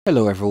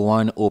Hello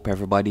everyone, hope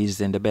everybody is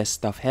in the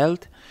best of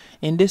health.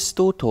 In this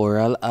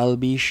tutorial, I'll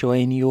be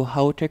showing you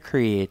how to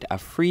create a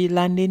free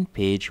landing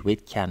page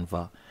with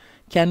Canva.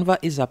 Canva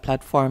is a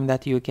platform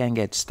that you can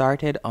get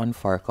started on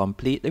for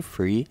completely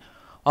free.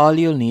 All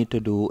you'll need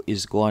to do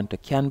is go on to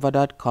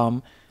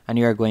canva.com and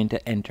you're going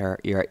to enter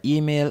your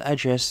email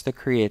address to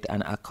create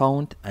an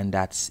account, and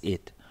that's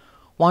it.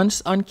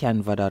 Once on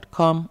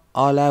canva.com,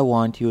 all I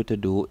want you to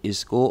do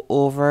is go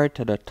over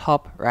to the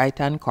top right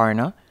hand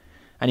corner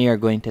and you're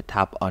going to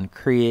tap on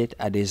create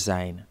a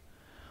design.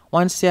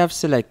 Once you have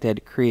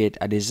selected create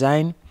a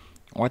design,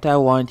 what I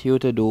want you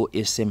to do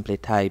is simply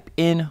type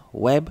in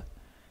web,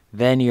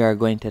 then you are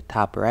going to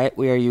tap right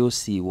where you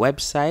see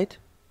website.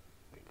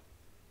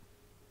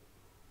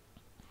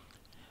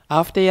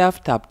 After you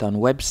have tapped on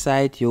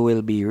website, you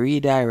will be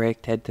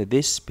redirected to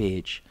this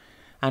page,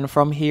 and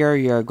from here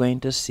you are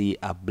going to see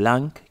a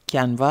blank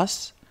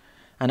canvas,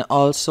 and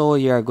also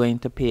you are going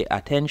to pay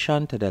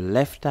attention to the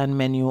left hand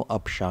menu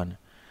option.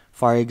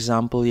 For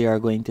example, you are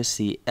going to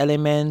see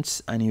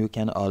elements and you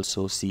can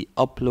also see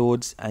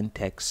uploads and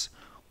text.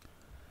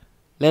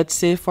 Let's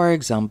say, for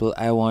example,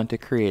 I want to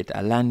create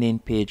a landing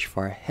page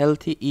for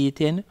healthy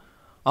eating.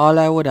 All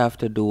I would have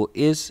to do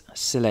is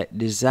select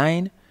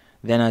design,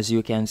 then as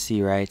you can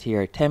see right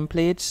here,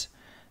 templates.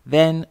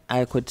 Then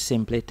I could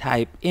simply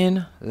type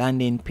in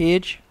landing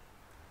page.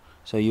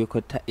 So you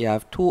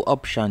have two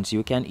options.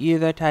 You can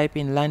either type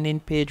in landing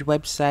page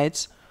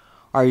websites,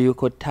 or you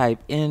could type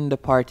in the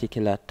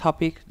particular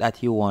topic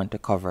that you want to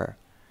cover.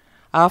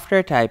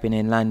 After typing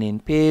in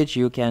landing page,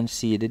 you can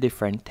see the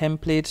different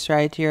templates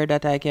right here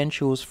that I can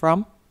choose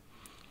from.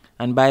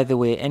 And by the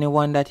way,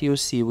 anyone that you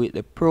see with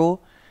the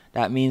Pro,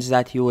 that means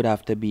that you would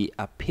have to be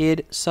a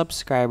paid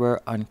subscriber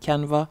on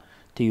Canva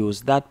to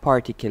use that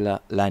particular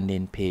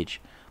landing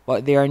page.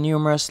 But there are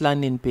numerous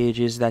landing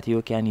pages that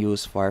you can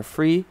use for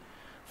free.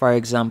 For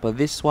example,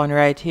 this one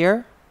right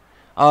here.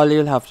 All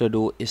you'll have to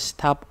do is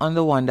tap on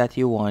the one that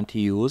you want to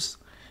use.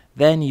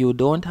 Then you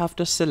don't have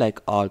to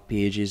select all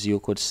pages. You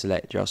could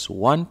select just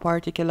one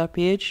particular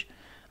page,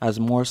 as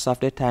most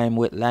of the time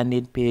with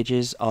landing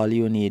pages, all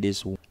you need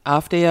is one.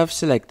 After you have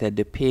selected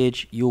the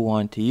page you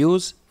want to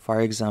use,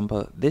 for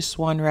example, this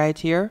one right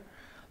here,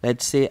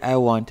 let's say I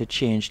want to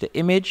change the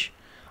image.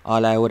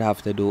 All I would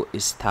have to do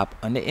is tap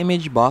on the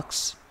image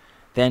box.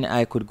 Then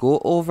I could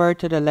go over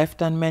to the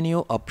left hand menu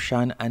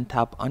option and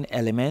tap on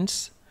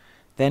elements.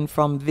 Then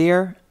from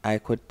there, I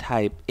could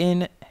type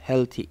in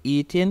healthy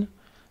eating.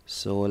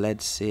 So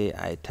let's say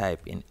I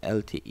type in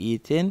healthy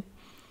eating,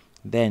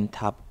 then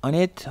tap on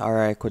it, or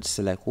I could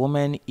select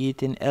woman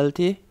eating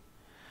healthy.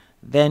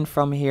 Then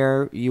from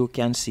here, you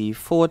can see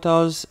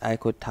photos. I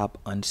could tap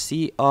on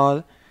see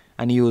all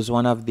and use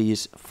one of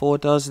these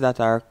photos that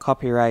are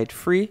copyright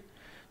free.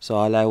 So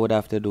all I would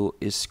have to do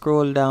is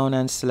scroll down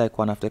and select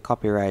one of the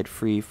copyright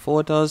free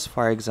photos.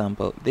 For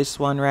example, this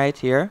one right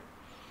here.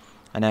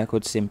 And I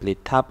could simply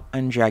tap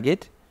and drag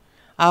it.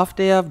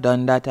 After you have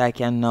done that, I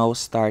can now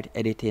start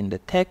editing the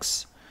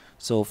text.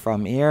 So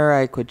from here,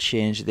 I could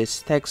change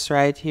this text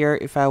right here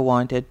if I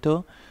wanted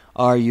to,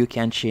 or you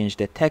can change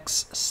the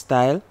text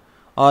style.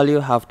 All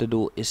you have to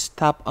do is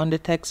tap on the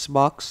text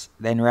box,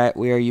 then right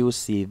where you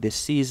see the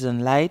season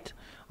light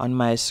on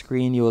my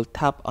screen, you will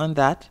tap on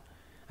that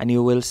and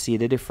you will see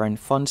the different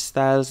font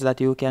styles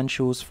that you can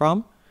choose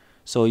from.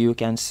 So you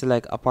can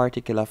select a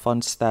particular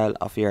font style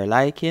of your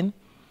liking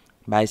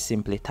by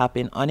simply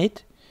tapping on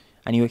it,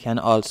 and you can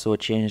also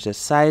change the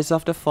size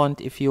of the font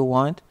if you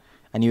want,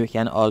 and you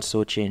can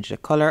also change the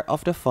color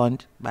of the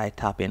font by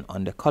tapping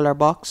on the color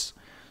box.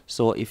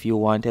 So if you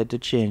wanted to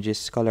change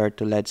this color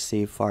to, let's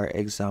say, for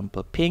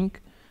example, pink,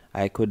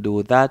 I could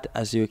do that,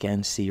 as you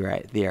can see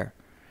right there.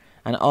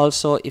 And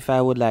also, if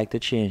I would like to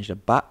change the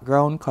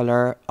background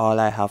color, all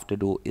I have to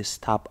do is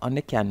tap on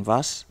the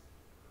canvas.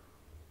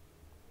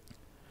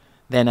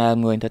 Then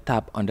I'm going to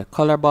tap on the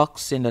color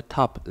box in the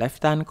top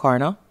left hand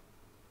corner.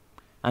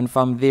 And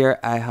from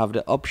there, I have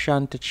the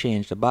option to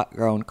change the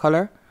background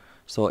color.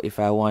 So if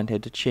I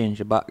wanted to change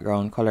the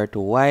background color to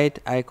white,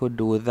 I could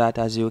do that,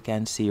 as you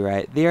can see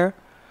right there.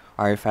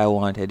 Or if I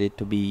wanted it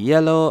to be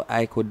yellow,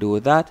 I could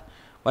do that.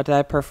 But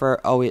I prefer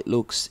how it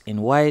looks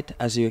in white,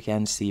 as you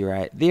can see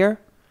right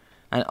there.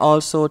 And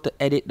also to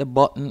edit the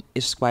button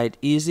is quite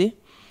easy.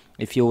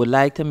 If you would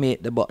like to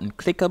make the button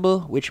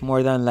clickable, which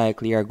more than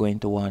likely you're going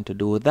to want to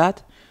do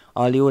that,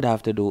 all you would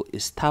have to do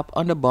is tap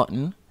on the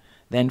button.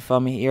 Then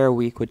from here,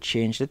 we could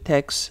change the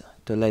text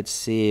to, let's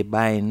say,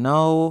 buy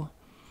now.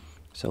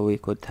 So we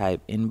could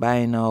type in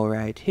buy now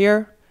right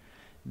here.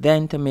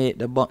 Then to make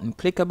the button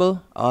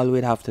clickable, all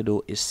we'd have to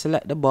do is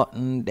select the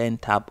button, then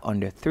tap on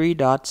the three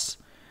dots.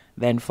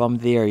 Then from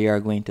there, you're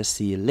going to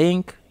see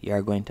link.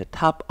 You're going to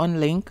tap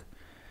on link.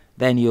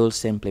 Then you'll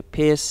simply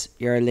paste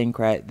your link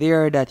right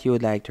there that you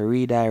would like to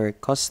redirect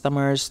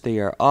customers to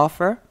your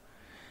offer.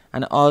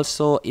 And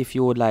also, if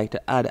you would like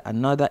to add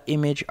another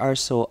image or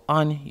so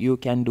on, you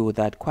can do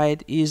that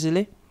quite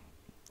easily.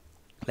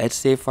 Let's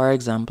say, for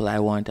example, I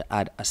want to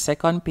add a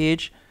second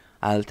page.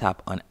 I'll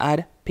tap on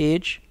add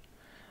page.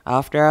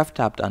 After I've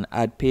tapped on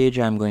add page,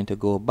 I'm going to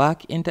go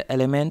back into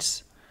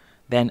elements.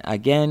 Then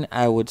again,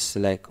 I would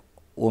select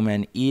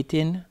woman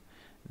eating.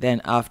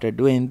 Then after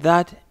doing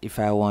that, if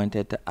I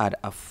wanted to add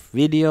a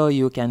video,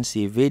 you can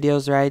see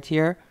videos right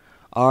here.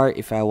 Or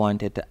if I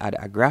wanted to add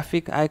a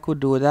graphic, I could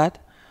do that.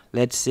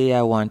 Let's say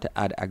I want to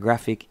add a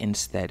graphic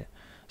instead.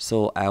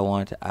 So I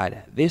want to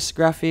add this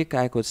graphic.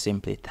 I could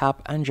simply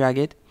tap and drag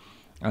it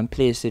and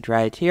place it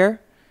right here.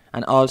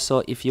 And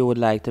also, if you would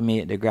like to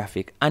make the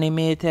graphic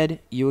animated,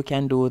 you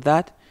can do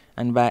that.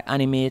 And by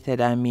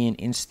animated, I mean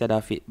instead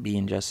of it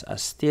being just a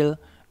still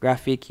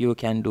graphic, you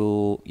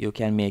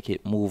can make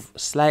it move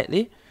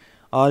slightly.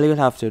 All you'll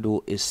have to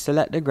do is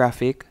select the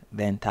graphic,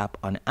 then tap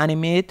on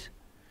animate.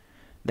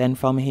 Then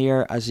from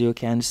here, as you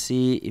can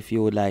see, if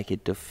you would like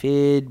it to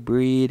fade,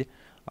 breathe,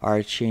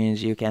 or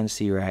change, you can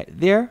see right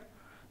there.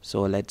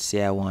 So let's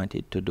say I want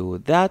it to do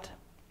that.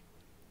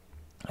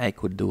 I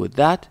could do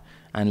that.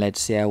 And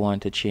let's say I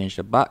want to change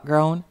the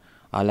background.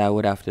 All I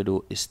would have to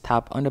do is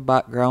tap on the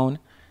background.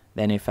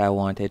 Then if I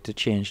wanted to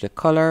change the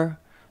color,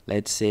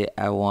 let's say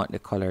I want the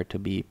color to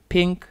be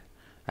pink,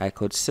 I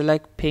could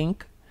select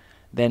pink.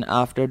 Then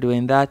after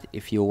doing that,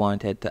 if you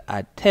wanted to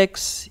add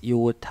text, you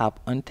would tap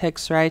on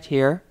text right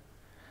here.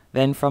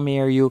 Then from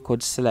here, you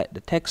could select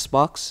the text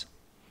box.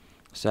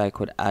 So I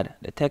could add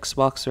the text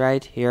box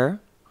right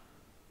here,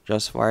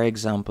 just for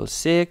example's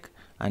sake.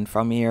 And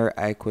from here,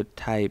 I could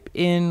type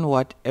in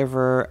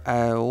whatever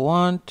I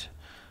want.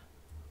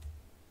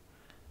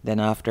 Then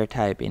after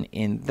typing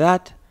in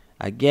that,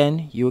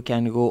 again, you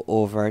can go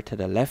over to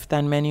the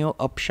left-hand menu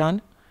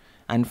option.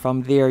 And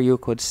from there, you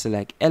could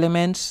select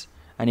elements.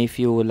 And if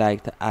you would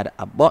like to add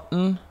a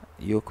button,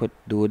 you could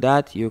do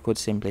that. You could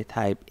simply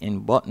type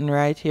in button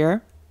right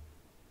here.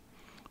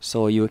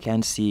 So you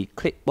can see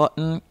click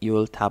button, you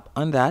will tap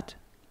on that.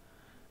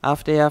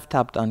 After you have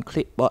tapped on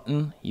click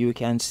button, you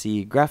can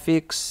see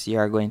graphics. You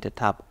are going to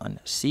tap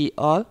on see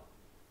all.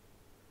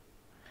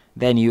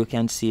 Then you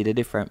can see the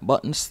different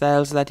button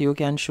styles that you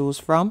can choose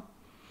from.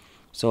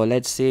 So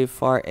let's say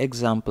for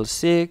example's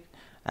sake,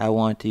 I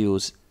want to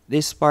use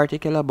this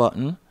particular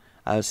button.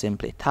 I'll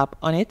simply tap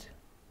on it.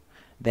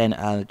 Then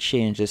I'll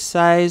change the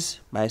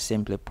size by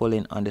simply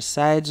pulling on the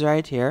sides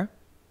right here.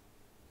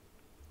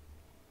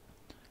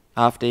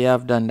 After you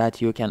have done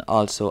that, you can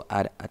also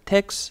add a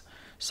text.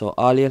 So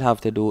all you'll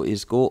have to do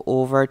is go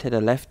over to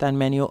the left-hand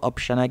menu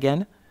option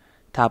again,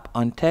 tap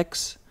on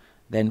text.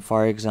 Then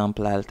for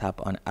example, I'll tap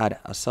on add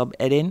a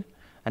subheading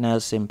and I'll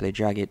simply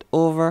drag it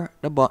over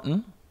the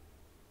button.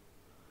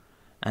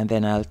 And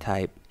then I'll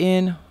type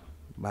in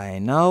buy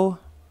now.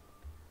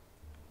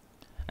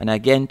 And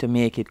again, to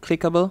make it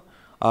clickable,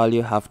 all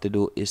you have to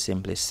do is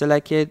simply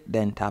select it,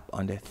 then tap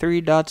on the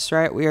three dots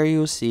right where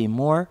you see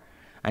more,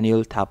 and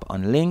you'll tap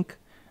on link,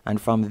 and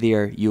from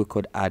there you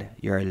could add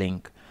your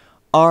link.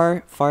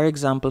 Or for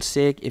example's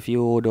sake, if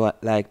you would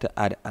like to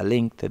add a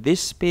link to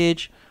this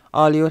page,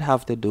 all you would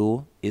have to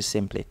do is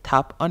simply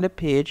tap on the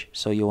page.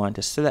 So you want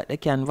to select the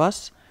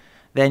canvas,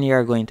 then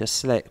you're going to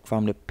select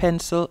from the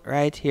pencil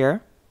right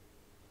here.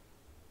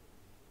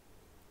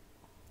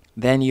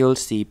 Then you'll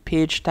see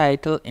page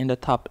title in the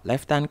top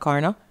left hand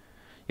corner.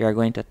 You're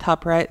going to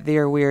tap right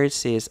there where it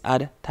says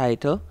add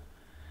title.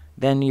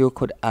 Then you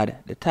could add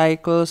the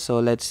title. So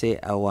let's say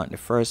I want the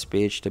first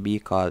page to be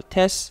called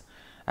test.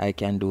 I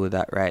can do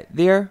that right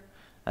there.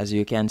 As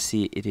you can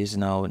see, it is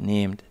now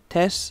named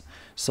test.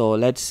 So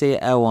let's say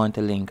I want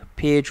to link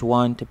page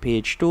 1 to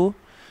page 2.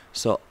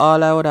 So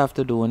all I would have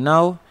to do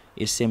now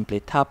is simply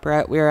tap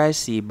right where I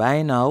see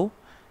buy now.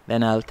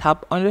 Then I'll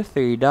tap on the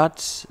three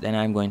dots. Then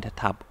I'm going to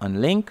tap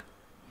on link.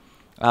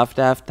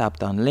 After I've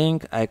tapped on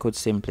link, I could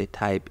simply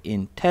type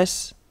in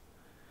test.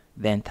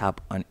 Then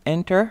tap on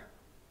enter.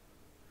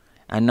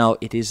 And now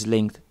it is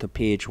linked to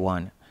page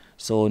 1.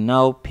 So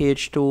now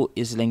page 2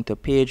 is linked to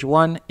page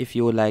 1 if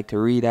you would like to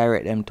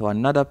redirect them to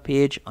another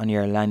page on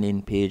your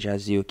landing page,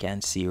 as you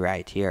can see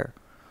right here.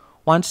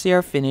 Once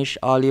you're finished,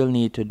 all you'll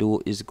need to do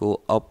is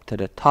go up to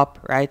the top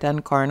right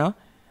hand corner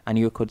and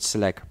you could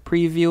select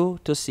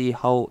preview to see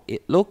how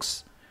it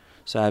looks.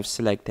 So I've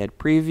selected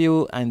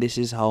preview and this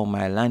is how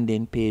my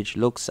landing page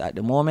looks at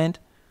the moment.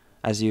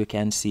 As you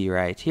can see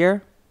right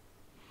here,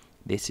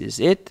 this is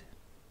it.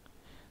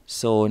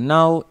 So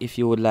now if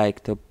you would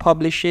like to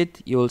publish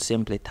it, you'll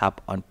simply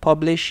tap on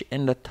publish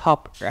in the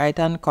top right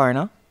hand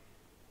corner.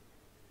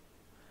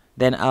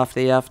 Then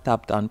after you have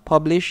tapped on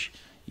publish,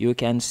 you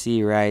can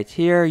see right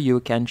here, you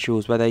can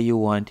choose whether you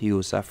want to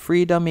use a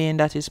free domain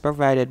that is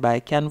provided by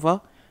Canva,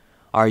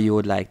 or you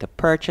would like to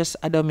purchase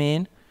a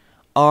domain,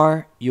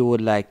 or you would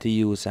like to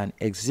use an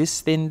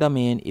existing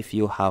domain if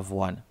you have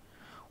one.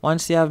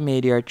 Once you have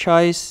made your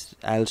choice,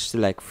 I'll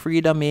select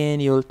free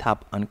domain, you'll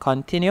tap on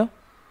continue.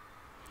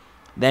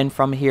 Then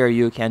from here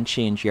you can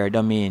change your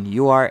domain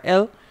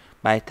URL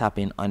by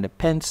tapping on the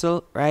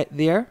pencil right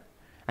there,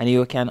 and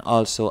you can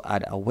also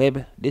add a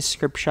web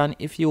description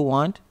if you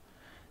want.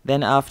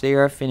 Then after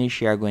you're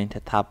finished, you're going to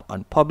tap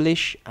on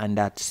publish, and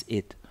that's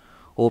it.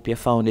 Hope you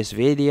found this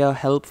video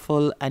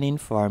helpful and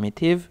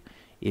informative.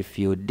 If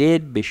you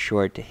did, be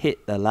sure to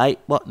hit the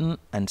like button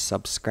and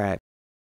subscribe.